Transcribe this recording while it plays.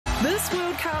This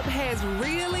World Cup has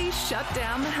really shut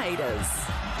down the haters.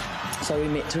 So we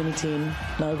met 2010,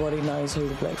 nobody knows who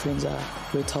the Black Ferns are.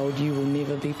 We're told you will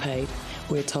never be paid.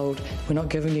 We're told we're not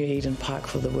giving you Eden Park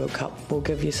for the World Cup. We'll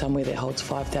give you somewhere that holds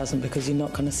 5,000 because you're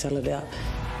not going to sell it out.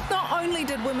 Not only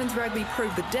did women's rugby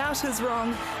prove the doubters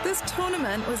wrong, this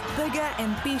tournament was bigger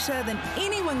and better than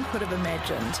anyone could have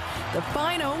imagined. The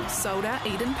final sold out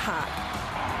Eden Park.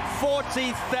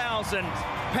 40,000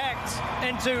 packed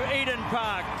into Eden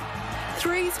Park.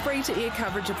 Three's free-to-air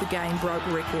coverage of the game broke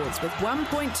records with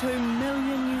 1.2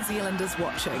 million New Zealanders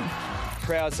watching.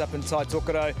 Crowds up in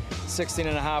Taitokoro,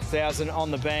 16,500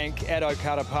 on the bank at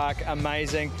Okata Park,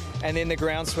 amazing. And then the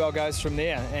groundswell goes from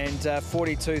there, and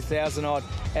 42,000 odd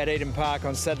at Eden Park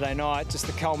on Saturday night, just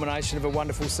the culmination of a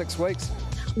wonderful 6 weeks.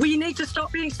 We need to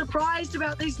stop being surprised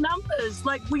about these numbers.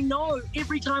 Like, we know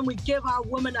every time we give our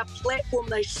women a platform,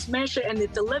 they smash it and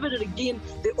they've delivered it again.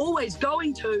 They're always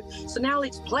going to. So now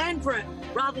let's plan for it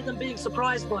rather than being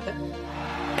surprised by it.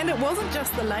 And it wasn't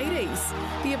just the ladies.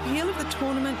 The appeal of the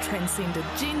tournament transcended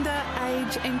gender,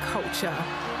 age and culture.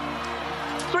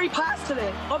 3 parts to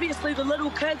that. Obviously, the little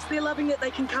kids, they're loving it,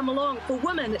 they can come along. For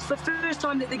women, it's the first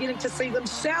time that they're getting to see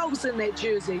themselves in that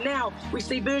jersey. Now, we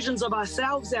see versions of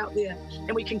ourselves out there,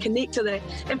 and we can connect to that.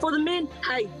 And for the men,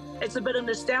 hey, it's a bit of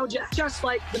nostalgia, just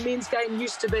like the men's game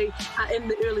used to be in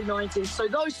the early 90s. So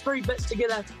those 3 bits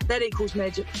together, that equals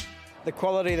magic. The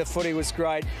quality of the footy was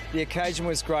great, the occasion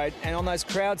was great, and on those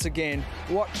crowds again,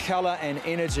 what colour and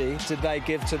energy did they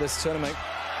give to this tournament?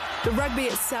 The rugby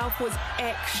itself was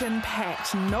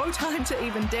action-packed, no time to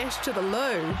even dash to the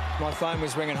loo. My phone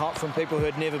was ringing hot from people who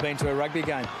had never been to a rugby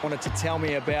game, wanted to tell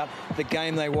me about the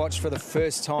game they watched for the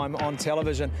first time on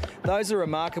television. Those are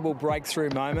remarkable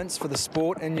breakthrough moments for the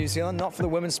sport in New Zealand, not for the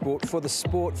women's sport, for the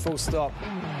sport, full stop.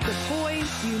 The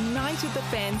boys united the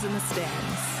fans in the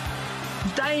stands.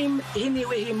 Dame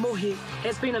Henewehe Mohi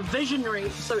has been a visionary,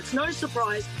 so it's no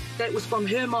surprise that was from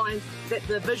her mind that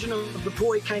the vision of the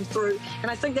boy came through.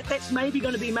 And I think that that's maybe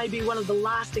going to be one of the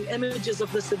lasting images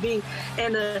of this event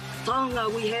and the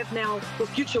taonga we have now for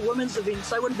future women's events.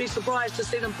 So I wouldn't be surprised to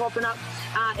see them popping up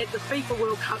at the FIFA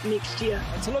World Cup next year.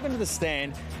 To look into the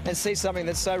stand and see something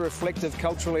that's so reflective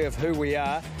culturally of who we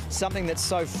are, something that's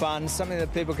so fun, something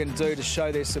that people can do to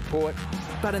show their support.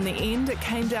 But in the end, it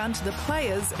came down to the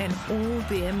players and all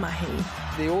their mahi.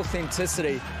 The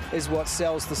authenticity is what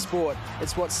sells the sport.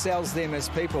 It's what sells them as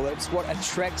people. It's what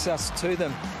attracts us to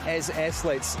them as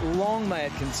athletes. Long may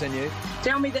it continue.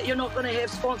 Tell me that you're not going to have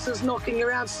sponsors knocking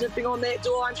around, sniffing on that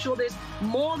door. I'm sure there's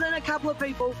more than a couple of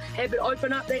people happy to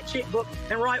open up that checkbook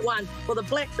and write one for the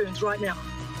Black Ferns right now.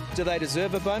 Do they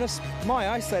deserve a bonus?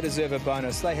 My oath, they deserve a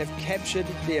bonus. They have captured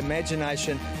the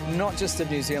imagination, not just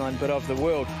of New Zealand, but of the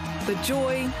world. The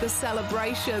joy, the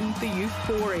celebration, the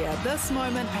euphoria. This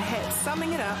moment perhaps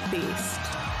summing it up best.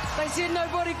 They said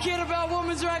nobody cared about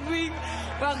women's rugby.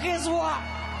 Well, guess what?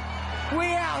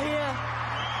 We out here.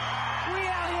 We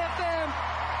out here, fam.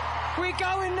 We're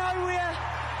going nowhere.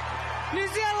 New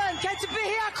Zealand, catch a bit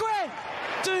here, Quinn.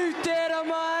 Do that on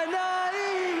my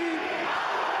name.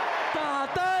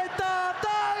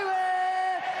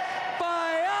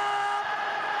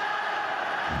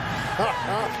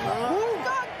 We've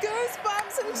got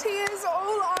goosebumps and tears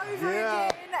all over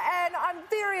again, and I'm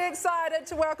very excited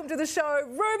to welcome to the show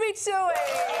Ruby Tui.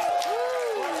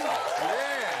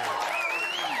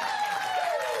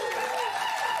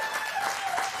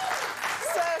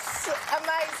 Sis,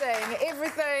 amazing.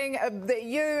 Everything that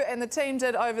you and the team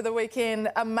did over the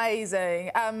weekend, amazing.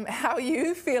 How are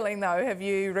you feeling though? Have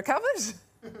you recovered?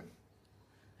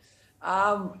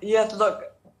 Yeah,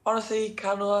 look, honestly,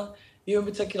 Kanoa, you in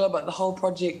particular, but the whole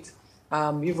project,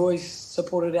 you've always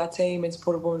supported our team and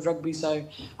supported women's rugby, so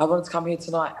I wanted to come here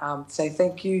tonight to say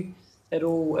thank you. It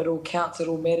all counts, it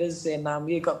all matters, and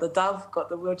yeah, got the dove, got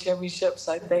the World Championship,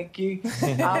 so thank you.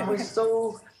 We're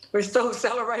still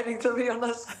celebrating, to be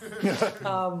honest.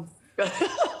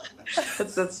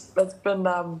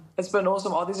 It's been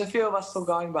awesome. Oh, there's a few of us still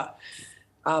going, but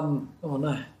oh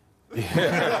no.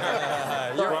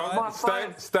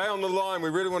 Stay on the line. We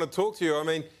really want to talk to you. I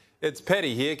mean, it's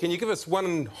Paddy here. Can you give us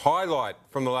one highlight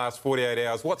from the last 48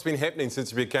 hours? What's been happening since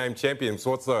you became champion?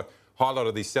 So what's the highlight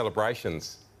of these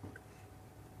celebrations?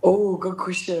 Oh, good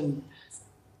question.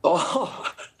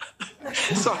 Oh,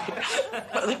 sorry.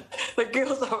 The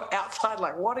girls are outside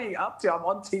like, what are you up to? I'm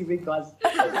on TV, guys.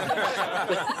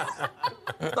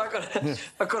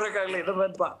 I've got to go let them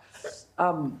in. But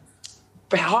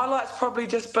But highlight's probably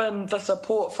just been the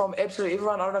support from absolutely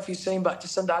everyone. I don't know if you've seen, but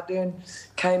Jacinda Ardern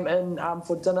came in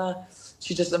for dinner.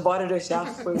 She just invited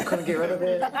herself. We couldn't get rid of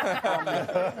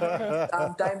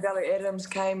her. Dame Valley Adams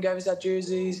came, gave us our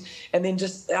jerseys, and then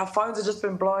just our phones have just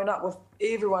been blowing up with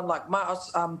everyone. Like Mark's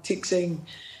texting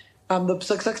the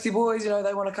 660 boys. You know,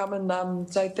 they want to come and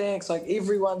say thanks. Like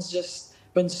everyone's just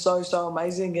been so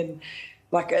amazing. And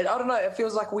like, I don't know, it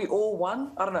feels like we all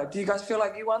won. I don't know. Do you guys feel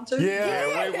like you won too?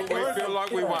 Yeah, we feel like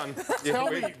we won.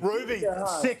 Tell me, Ruby,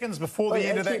 seconds before the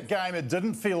end of that game, it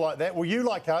didn't feel like that. Were you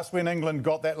like us when England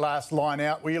got that last line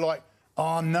out? Were you like,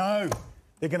 oh no,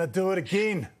 they're going to do it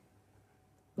again?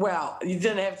 Well, you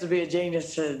didn't have to be a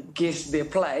genius to guess their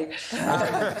play.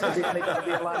 Definitely going to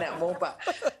be a line out more. But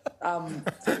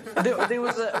it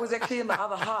was actually in the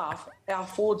other half, our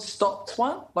forward stopped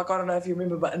one. Like, I don't know if you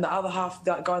remember, but in the other half,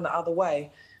 going the other way,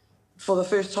 for the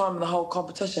first time in the whole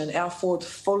competition, our forward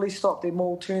fully stopped. Them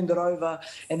all turned it over,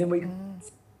 and then we...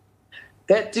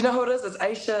 do you know who it is? It's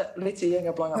Aisha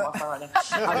Letienga blowing up my phone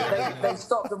right now. They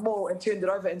stopped them all and turned it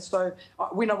over. And so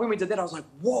when we did that, I was like,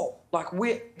 whoa, like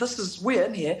we're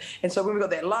in here. And so when we got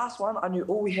that last one, I knew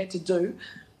all we had to do.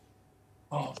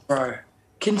 Oh, bro.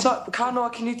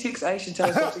 Kanoa, can you text Aisha and tell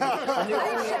us what to do? I knew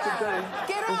all we had to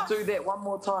do was do that one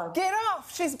more time. Get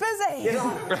off, she's busy. Get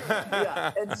off.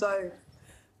 Yeah, and so...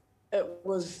 It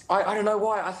was, I don't know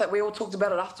why. I thought we all talked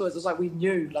about it afterwards. It was like we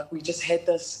knew, like we just had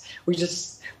this, we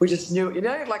just knew, you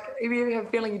know, like if you have a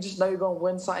feeling you just know you're going to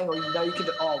win something or you know you can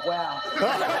do, oh, wow.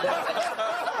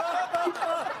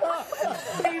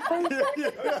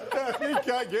 You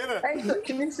can't get it. Hey,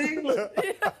 can you see?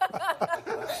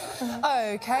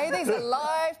 Okay, these are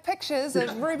live pictures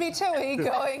of Ruby Tui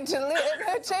going to let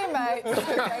her teammates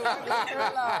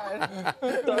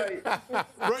Sorry.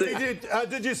 Ruby,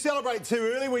 did you celebrate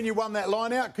too early when you won that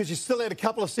line out? Because you still had a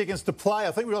couple of seconds to play.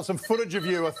 I think we got some footage of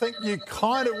you. I think you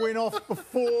kind of went off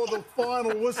before the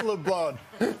final whistle had blown.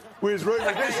 Where's Ruby?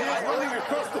 There she is running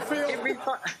across the field.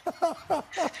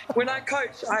 When I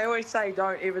coach, I always say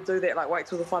don't ever do that, like wait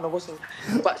till the final whistle.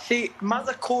 But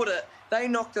Mother caught it, they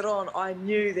knocked it on, I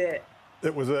knew that.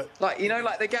 That was it. Like, you know,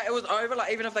 like the game, it was over,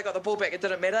 like even if they got the ball back, it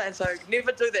didn't matter. And so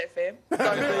never do that, fam.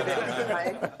 Don't do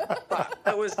that. But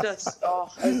it was just,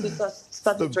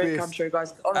 such a dream come true,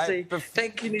 guys. Honestly,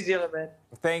 thank you, New Zealand, man.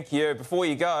 Thank you. Before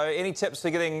you go, any tips for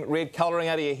getting red colouring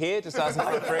out of your hair? Just asking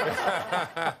for a friend.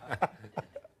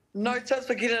 No tips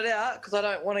for getting it out, because I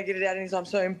don't want to get it out anytime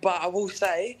soon. But I will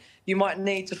say you might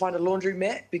need to find a laundry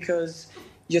mat because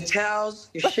your towels,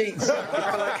 your sheets, your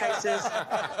pillowcases,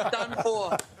 done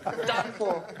for. Done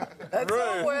for. It's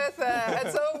all worth it.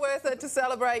 It's all worth it to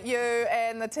celebrate you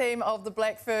and the team of the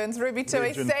Black Ferns. Ruby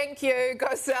Tui, thank you.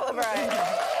 Go celebrate.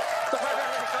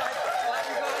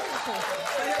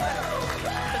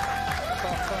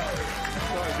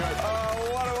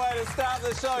 Oh, what a way to start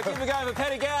the show. Keep it going for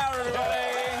Paddy Gower, everybody.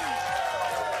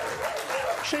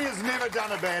 She has never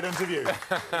done a bad interview.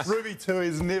 Ruby Tui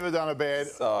has never done a bad,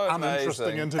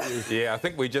 uninteresting interview. Yeah, I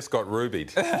think we just got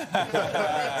rubied. Well,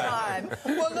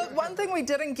 look, one thing we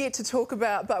didn't get to talk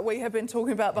about, but we have been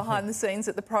talking about behind the scenes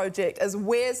at the project, is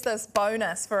where's this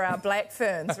bonus for our Black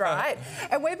Ferns, right?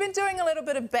 And we've been doing a little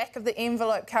bit of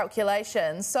back-of-the-envelope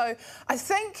calculations. So I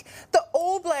think the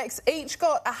All Blacks each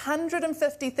got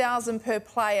 $150,000 per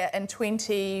player in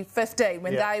 2015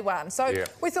 when they won. So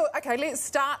we thought, OK, let's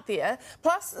start there.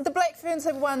 Plus, the Black Ferns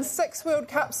have won 6 World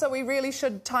Cups, so we really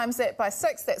should times that by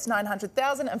 6. That's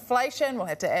 900,000. Inflation, we'll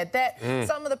have to add that.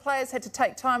 Some of the players had to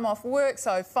take time off work,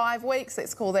 so 5 weeks.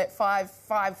 Let's call that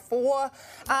 554.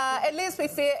 And let's be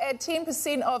fair, add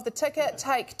 10% of the ticket,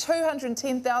 take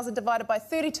 210,000 divided by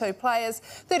 32 players,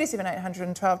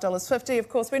 $37,812.50. Of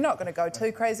course, we're not going to go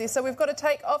too crazy, so we've got to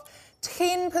take off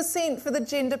 10% for the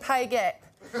gender pay gap.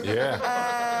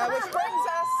 Yeah. Which brings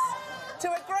us to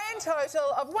a grand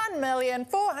total of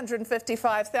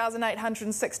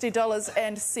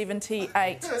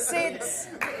 $1,455,860.78.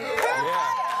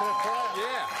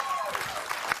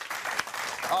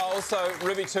 Oh, also,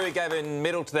 Ruby Tui gave a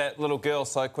medal to that little girl,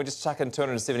 so can we just chuck in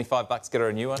 $275, get her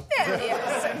a new one?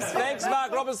 Yeah. Thanks,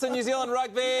 Mark Robinson, New Zealand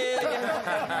Rugby.